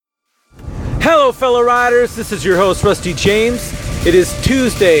Hello, fellow riders. This is your host, Rusty James. It is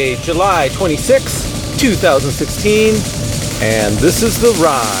Tuesday, July 26, 2016, and this is The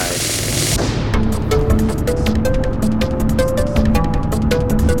Ride.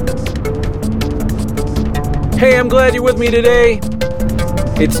 Hey, I'm glad you're with me today.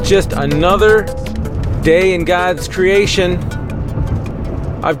 It's just another day in God's creation.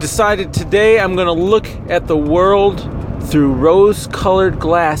 I've decided today I'm going to look at the world through rose-colored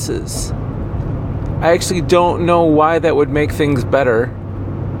glasses. I actually don't know why that would make things better.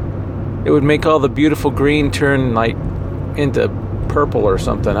 It would make all the beautiful green turn into purple or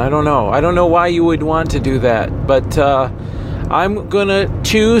something. I don't know. I don't know why you would want to do that. But I'm going to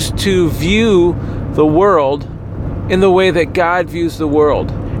choose to view the world in the way that God views the world.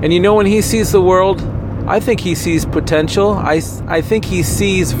 And you know, when He sees the world, I think He sees potential. I think He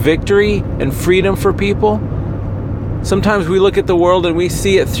sees victory and freedom for people. Sometimes we look at the world and we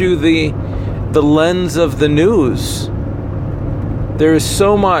see it through the lens of the news. There is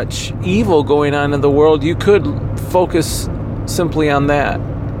so much evil going on in the world, you could focus simply on that.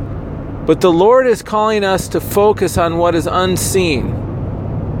 But the Lord is calling us to focus on what is unseen.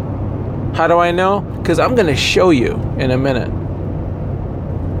 How do I know? Because I'm going to show you in a minute.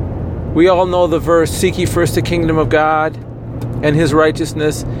 We all know the verse, "Seek ye first the kingdom of God and His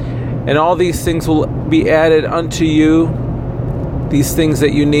righteousness, and all these things will be added unto you," these things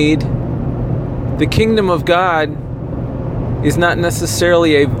that you need. The kingdom of God is not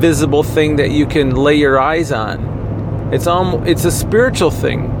necessarily a visible thing that you can lay your eyes on. It's a spiritual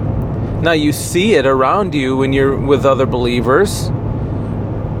thing. Now, you see it around you when you're with other believers,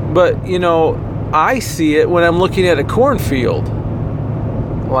 but you know, I see it when I'm looking at a cornfield,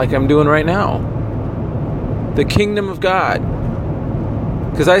 like I'm doing right now. The kingdom of God.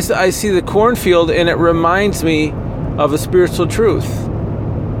 Because I see the cornfield and it reminds me of a spiritual truth.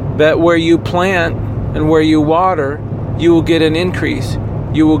 That where you plant and where you water, you will get an increase.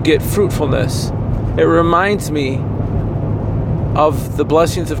 You will get fruitfulness. It reminds me of the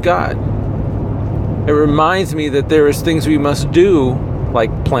blessings of God. It reminds me that there is things we must do,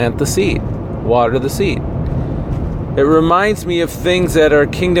 like plant the seed, water the seed. It reminds me of things that are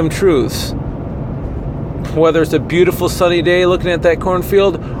kingdom truths. Whether it's a beautiful sunny day looking at that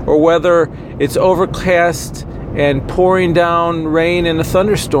cornfield, or whether it's overcast and pouring down rain in a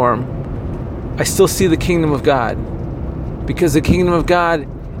thunderstorm, I still see the kingdom of God. Because the kingdom of God,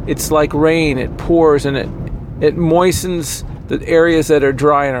 it's like rain. It pours and it moistens the areas that are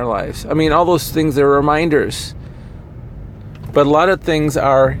dry in our lives. I mean, all those things are reminders. But a lot of things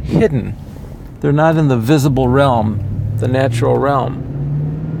are hidden. They're not in the visible realm, the natural realm.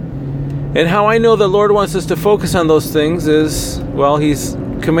 And how I know the Lord wants us to focus on those things is, well, He's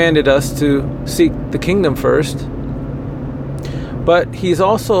commanded us to seek the kingdom first. But He's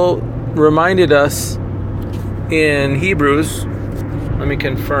also reminded us in Hebrews, let me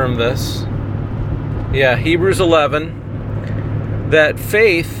confirm this. Yeah, Hebrews 11, that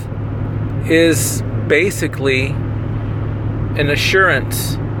faith is basically an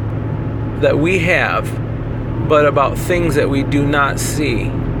assurance that we have, but about things that we do not see.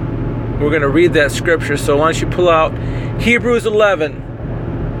 We're going to read that scripture, so why don't you pull out Hebrews 11.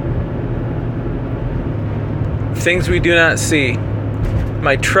 Things we do not see.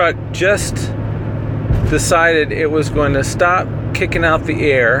 My truck just decided it was going to stop kicking out the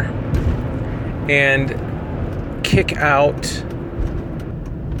air and kick out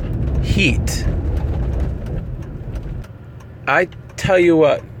heat. I tell you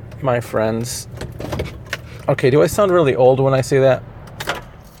what, my friends. Okay, do I sound really old when I say that?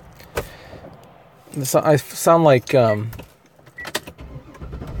 I sound like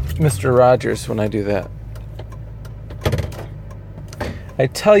Mr. Rogers when I do that. I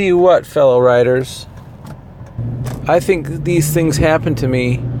tell you what, fellow riders, I think these things happen to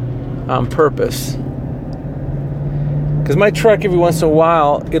me on purpose. Because my truck, every once in a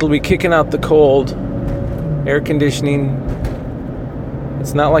while, it'll be kicking out the cold, air conditioning.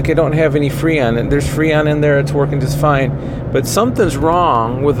 It's not like I don't have any Freon. And there's Freon in there, it's working just fine. But something's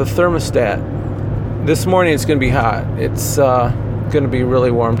wrong with the thermostat. This morning it's going to be hot. It's going to be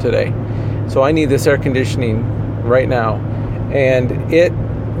really warm today. So I need this air conditioning right now. And it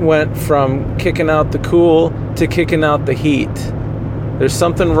went from kicking out the cool to kicking out the heat. There's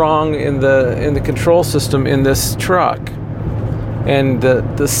something wrong in the control system in this truck. And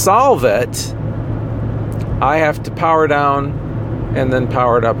to solve it, I have to power down and then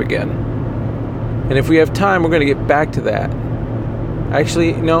power it up again. And if we have time, we're going to get back to that.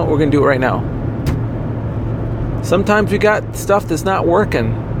 Actually, no, we're going to do it right now. Sometimes we got stuff that's not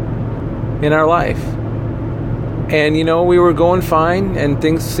working in our life. And, we were going fine and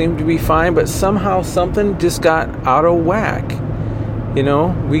things seemed to be fine, but somehow something just got out of whack.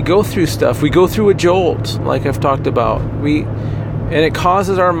 We go through stuff. We go through a jolt, like I've talked about. And it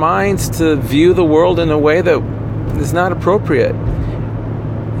causes our minds to view the world in a way that is not appropriate.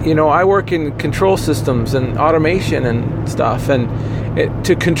 I work in control systems and automation and stuff. And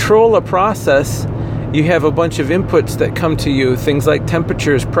to control a process, you have a bunch of inputs that come to you, things like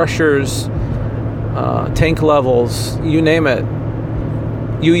temperatures, pressures, tank levels, you name it.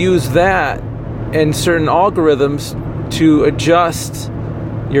 You use that and certain algorithms to adjust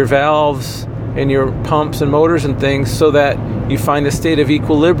your valves and your pumps and motors and things so that you find a state of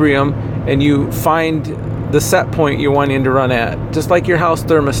equilibrium and you find the set point you're wanting to run at. Just like your house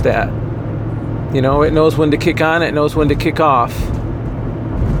thermostat. It knows when to kick on, it knows when to kick off.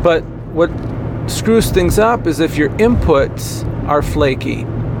 But what screws things up is if your inputs are flaky.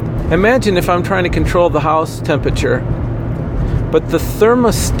 Imagine if I'm trying to control the house temperature, but the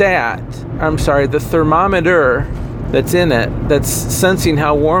thermometer that's in it, that's sensing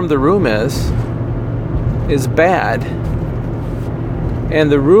how warm the room is bad.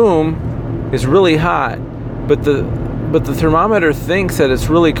 And the room is really hot, but the thermometer thinks that it's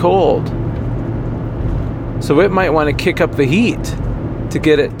really cold. So it might want to kick up the heat to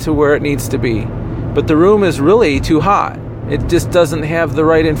get it to where it needs to be. But the room is really too hot. It just doesn't have the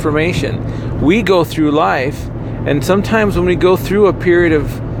right information. We go through life, and sometimes when we go through a period of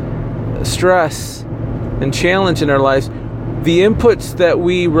stress and challenge in our lives, the inputs that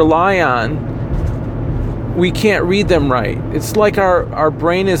we rely on, we can't read them right. It's like our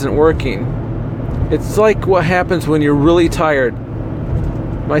brain isn't working. It's like what happens when you're really tired.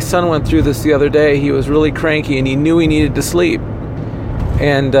 My son went through this the other day. He was really cranky, and he knew he needed to sleep.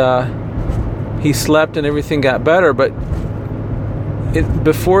 And he slept, and everything got better, but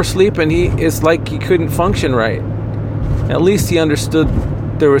before sleeping, it's like he couldn't function right. At least he understood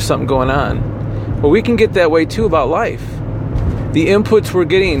there was something going on. Well, we can get that way too about life. The inputs we're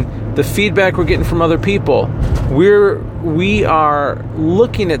getting, the feedback we're getting from other people, we are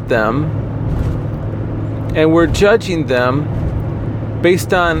looking at them and we're judging them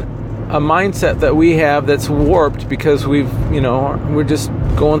based on a mindset that we have that's warped because we're just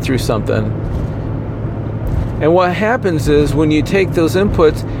going through something. And what happens is when you take those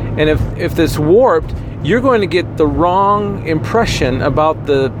inputs, and if it's warped, you're going to get the wrong impression about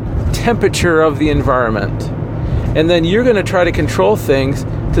the temperature of the environment. And then you're going to try to control things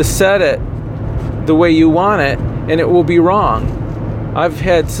to set it the way you want it, and it will be wrong. I've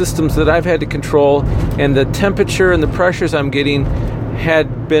had systems that I've had to control, and the temperature and the pressures I'm getting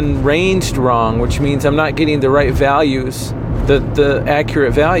had been ranged wrong, which means I'm not getting the right values, the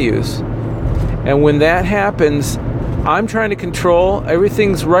accurate values. And when that happens, I'm trying to control,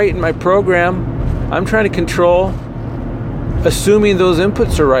 everything's right in my program, I'm trying to control, assuming those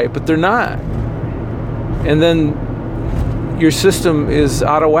inputs are right, but they're not. And then your system is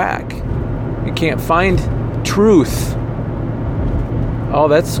out of whack. You can't find truth. Oh,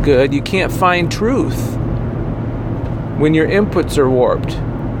 that's good. You can't find truth when your inputs are warped.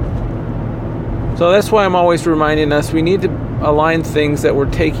 So that's why I'm always reminding us we need to align things that we're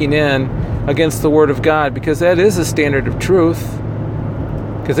taking in against the Word of God, because that is a standard of truth.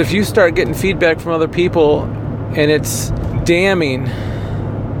 Because if you start getting feedback from other people and it's damning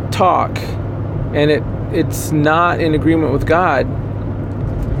talk and it's not in agreement with God,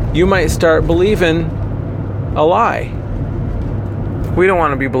 you might start believing a lie. We don't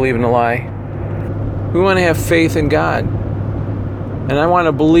want to be believing a lie. We want to have faith in God. And I want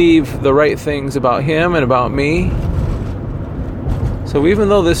to believe the right things about Him and about me. So even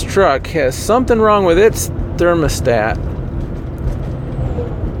though this truck has something wrong with its thermostat,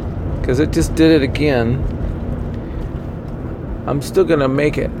 because it just did it again, I'm still going to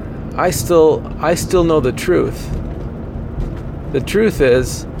make it. I still know the truth. The truth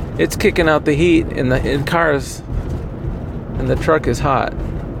is, it's kicking out the heat in cars, and the truck is hot.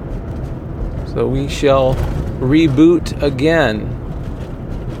 So we shall reboot again.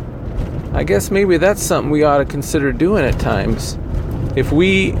 I guess maybe that's something we ought to consider doing at times. If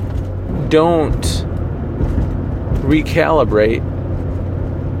we don't recalibrate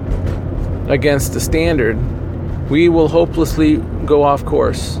against the standard, we will hopelessly go off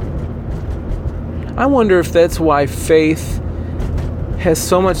course. I wonder if that's why faith has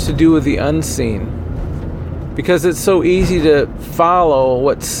so much to do with the unseen. Because it's so easy to follow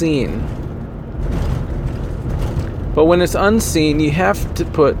what's seen. But when it's unseen, you have to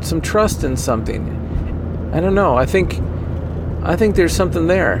put some trust in something. I don't know. I think there's something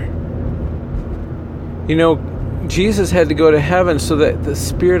there. You know, Jesus had to go to heaven so that the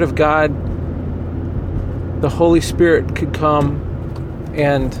Spirit of God the Holy Spirit could come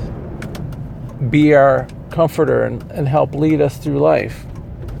and be our comforter and help lead us through life.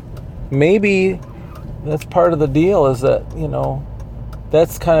 Maybe that's part of the deal, is that,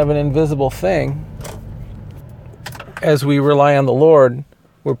 that's kind of an invisible thing. As we rely on the Lord,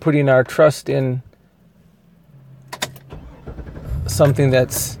 we're putting our trust in something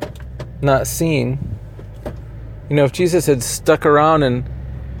that's not seen. If Jesus had stuck around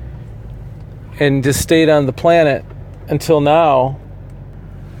and just stayed on the planet until now,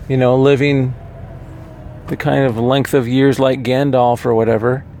 living the kind of length of years like Gandalf or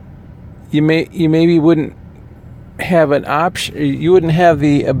whatever, you maybe wouldn't have an option. You wouldn't have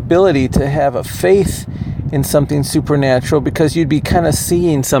the ability to have a faith in something supernatural, because you'd be kind of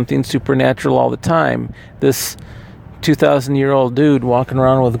seeing something supernatural all the time. This 2,000-year-old dude walking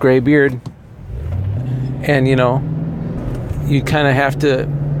around with a gray beard, and you kind of have to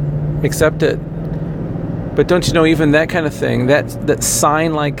accept it. But don't you know, even that kind of thing, that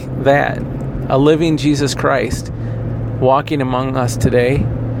sign like that, a living Jesus Christ walking among us today,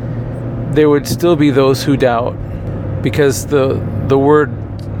 there would still be those who doubt, because the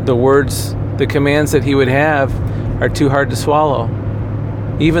words, the commands that he would have are too hard to swallow,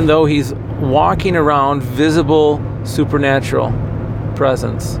 even though he's walking around visible supernatural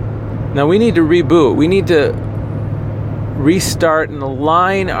presence. Now we need to reboot. We need to restart and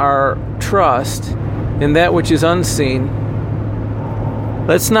align our trust in that which is unseen.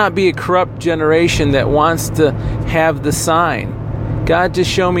 Let's not be a corrupt generation that wants to have the sign. God, just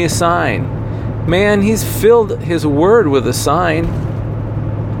show me a sign. Man, he's filled his word with a sign.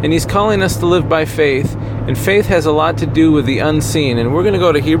 And he's calling us to live by faith. And faith has a lot to do with the unseen. And we're going to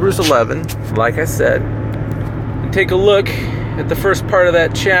go to Hebrews 11, like I said, and take a look at the first part of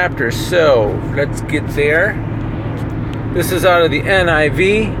that chapter. So, let's get there. This is out of the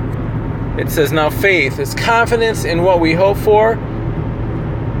NIV. It says, "Now faith is confidence in what we hope for,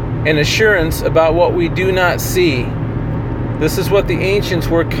 and assurance about what we do not see. This is what the ancients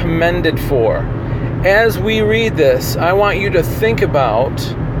were commended for." As we read this, I want you to think about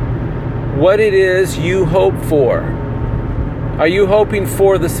what it is you hope for. Are you hoping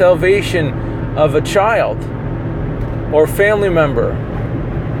for the salvation of a child or family member?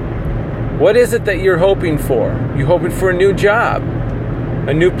 What is it that you're hoping for? You hoping for a new job?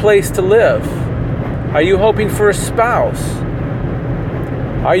 A new place to live? Are you hoping for a spouse?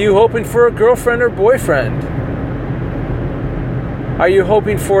 Are you hoping for a girlfriend or boyfriend? Are you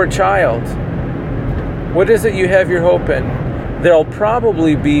hoping for a child? What is it you have your hope in? There'll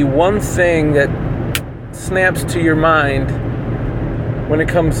probably be one thing that snaps to your mind when it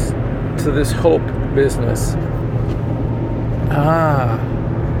comes to this hope business.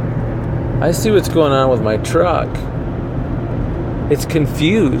 I see what's going on with my truck. It's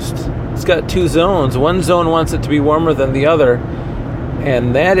confused. It's got two zones. One zone wants it to be warmer than the other,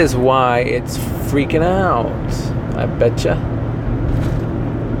 and that is why it's freaking out. I betcha.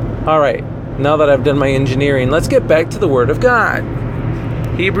 All right, now that I've done my engineering, let's get back to the Word of God.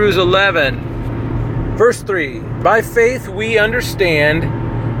 Hebrews 11, verse 3. "By faith we understand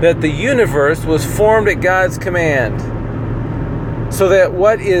that the universe was formed at God's command, so that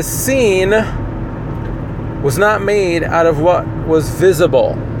what is seen was not made out of what was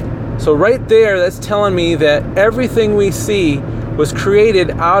visible." So right there, that's telling me that everything we see was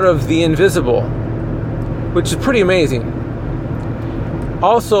created out of the invisible, which is pretty amazing.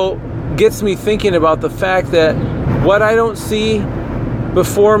 Also gets me thinking about the fact that what I don't see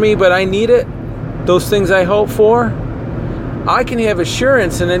before me, but I need it, those things I hope for, I can have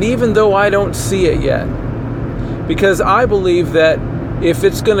assurance in it even though I don't see it yet. Because I believe that if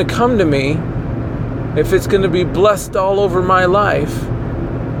it's going to come to me, if it's going to be blessed all over my life,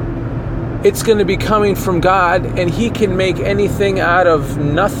 it's going to be coming from God, and He can make anything out of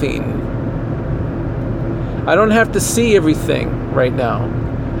nothing. I don't have to see everything right now.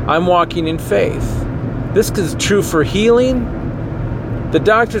 I'm walking in faith. This is true for healing. The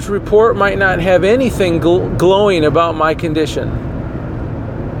doctor's report might not have anything glowing about my condition,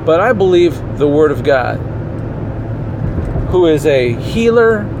 but I believe the Word of God, who is a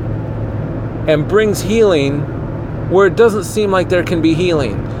healer and brings healing where it doesn't seem like there can be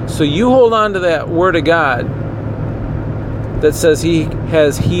healing. So you hold on to that Word of God that says He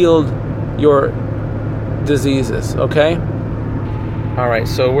has healed your diseases, okay? All right,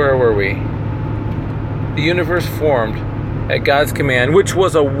 so where were we? The universe formed at God's command, which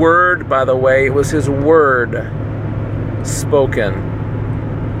was a word, by the way. It was His word spoken.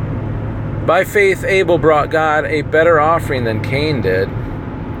 By faith, Abel brought God a better offering than Cain did.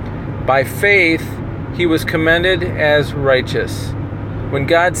 By faith, he was commended as righteous. When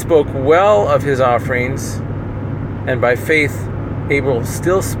God spoke well of his offerings, And by faith, Abel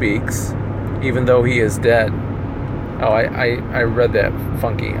still speaks, even though he is dead. Oh, I read that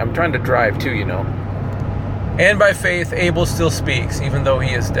funky. I'm trying to drive too, you know. And by faith, Abel still speaks, even though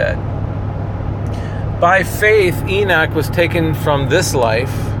he is dead. By faith, Enoch was taken from this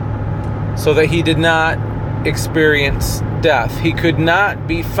life so that he did not experience death. He could not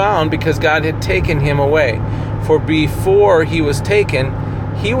be found because God had taken him away. For before he was taken,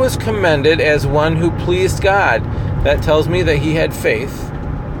 he was commended as one who pleased God. That tells me that he had faith,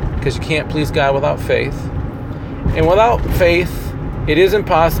 because you can't please God without faith. And without faith, it is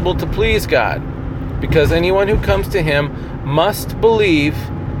impossible to please God, because anyone who comes to him must believe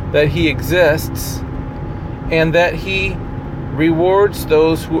that he exists and that he rewards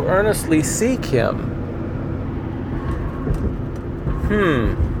those who earnestly seek him.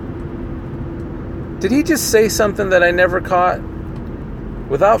 Did he just say something that I never caught?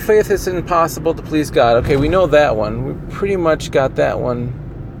 Without faith, it's impossible to please God. Okay, we know that one. We pretty much got that one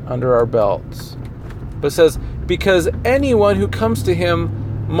under our belts. But it says, because anyone who comes to him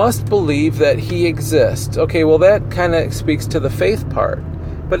must believe that he exists. Okay, well, that kind of speaks to the faith part.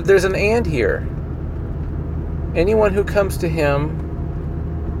 But there's an and here. Anyone who comes to him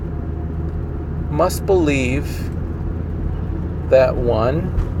must believe that,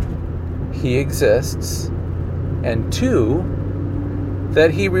 one, he exists, and two,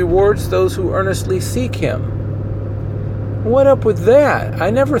 that he rewards those who earnestly seek him. What up with that? I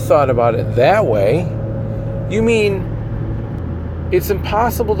never thought about it that way. You mean it's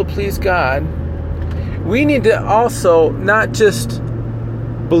impossible to please God? We need to also not just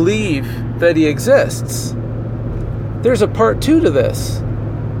believe that he exists. There's a part two to this.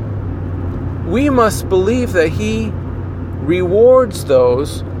 We must believe that he rewards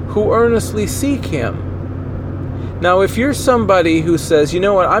those who earnestly seek him. Now, if you're somebody who says, you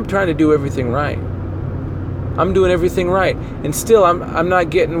know what, I'm trying to do everything right. I'm doing everything right. And still, I'm not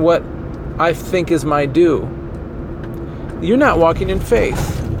getting what I think is my due. You're not walking in faith.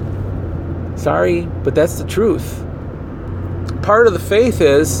 Sorry, but that's the truth. Part of the faith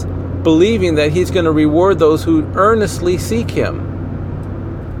is believing that he's going to reward those who earnestly seek him.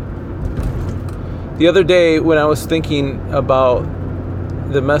 The other day, when I was thinking about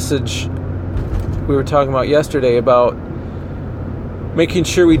the message we were talking about yesterday, about making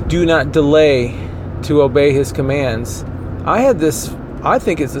sure we do not delay to obey his commands, I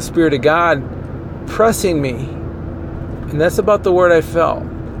think it's the Spirit of God pressing me, and that's about the word I felt,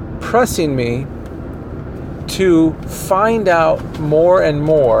 pressing me to find out more and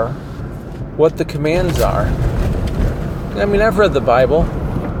more what the commands are. I mean, I've read the Bible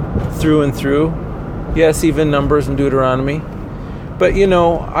through and through. Yes, even Numbers and Deuteronomy. But, you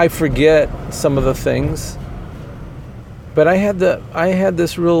know, I forget some of the things. But I had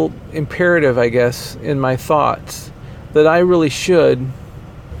this real imperative, I guess, in my thoughts that I really should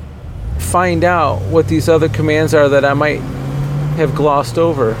find out what these other commands are that I might have glossed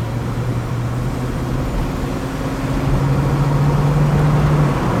over.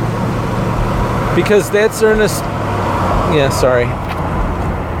 Because that's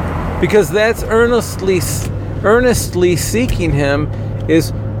earnestly seeking him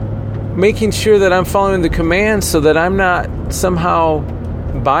is making sure that I'm following the commands so that I'm not somehow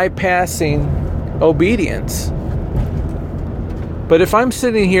bypassing obedience. But if I'm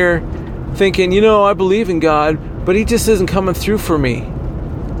sitting here thinking, you know, I believe in God, but he just isn't coming through for me,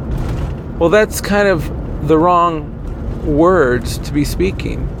 well, that's kind of the wrong words to be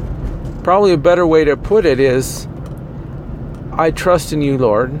speaking. Probably a better way to put it is, I trust in you,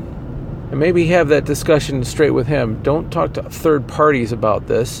 Lord. And maybe have that discussion straight with him. Don't talk to third parties about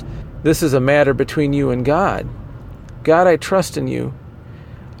this. This is a matter between you and God. God, I trust in you.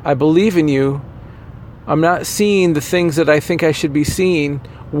 I believe in you. I'm not seeing the things that I think I should be seeing.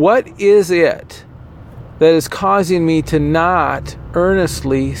 What is it that is causing me to not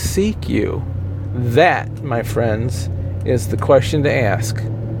earnestly seek you? That, my friends, is the question to ask.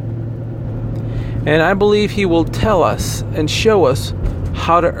 And I believe he will tell us and show us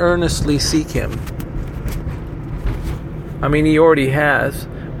how to earnestly seek him. I mean, he already has.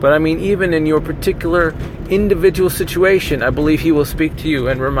 But I mean, even in your particular individual situation, I believe he will speak to you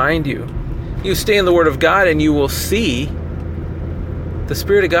and remind you. You stay in the Word of God and you will see. The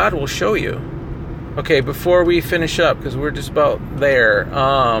Spirit of God will show you. Okay, before we finish up, because we're just about there.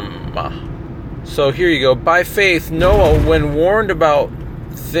 So here you go. By faith, Noah, when warned about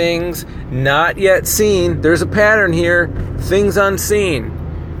things not yet seen, there's a pattern here, things unseen.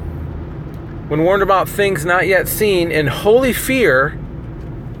 When warned about things not yet seen, in holy fear,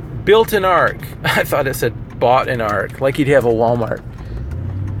 built an ark. I thought it said bought an ark, like he'd have a Walmart.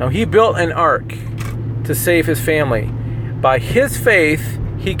 No, he built an ark to save his family. By his faith,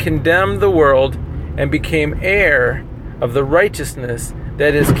 he condemned the world and became heir of the righteousness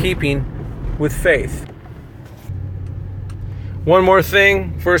that is keeping with faith. One more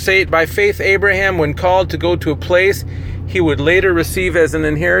thing, verse 8, by faith Abraham, when called to go to a place he would later receive as an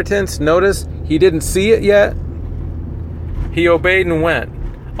inheritance, notice he didn't see it yet, he obeyed and went,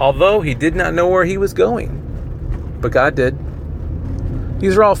 although he did not know where he was going. But God did.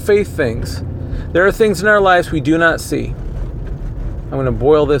 These are all faith things. There are things in our lives we do not see. I'm going to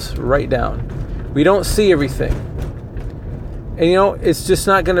boil this right down. We don't see everything. And it's just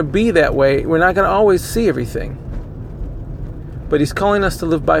not going to be that way. We're not going to always see everything. But he's calling us to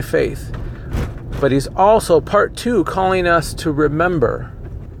live by faith. But he's also, part 2, calling us to remember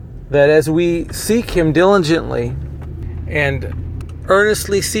that as we seek him diligently and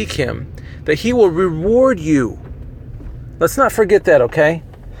earnestly seek him, that he will reward you. Let's not forget that, okay?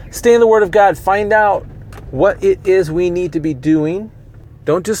 Stay in the Word of God. Find out what it is we need to be doing.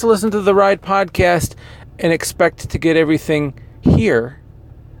 Don't just listen to the Ride podcast and expect to get everything here.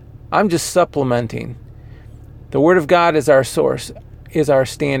 I'm just supplementing. The Word of God is our source, is our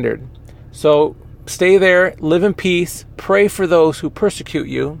standard. So stay there, live in peace, pray for those who persecute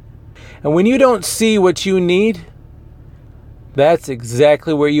you. And when you don't see what you need, that's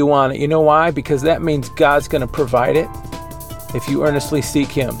exactly where you want it. You know why? Because that means God's going to provide it if you earnestly seek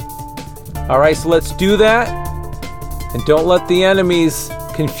him. All right, so let's do that. And don't let the enemy's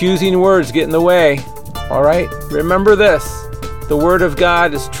confusing words get in the way. All right, remember this. The Word of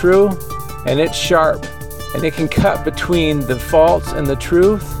God is true and it's sharp. And it can cut between the false and the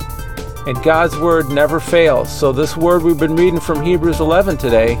truth. And God's Word never fails. So this word we've been reading from Hebrews 11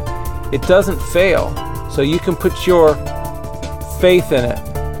 today, it doesn't fail. So you can put your faith in it.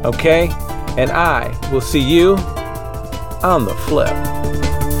 Okay? And I will see you on the flip.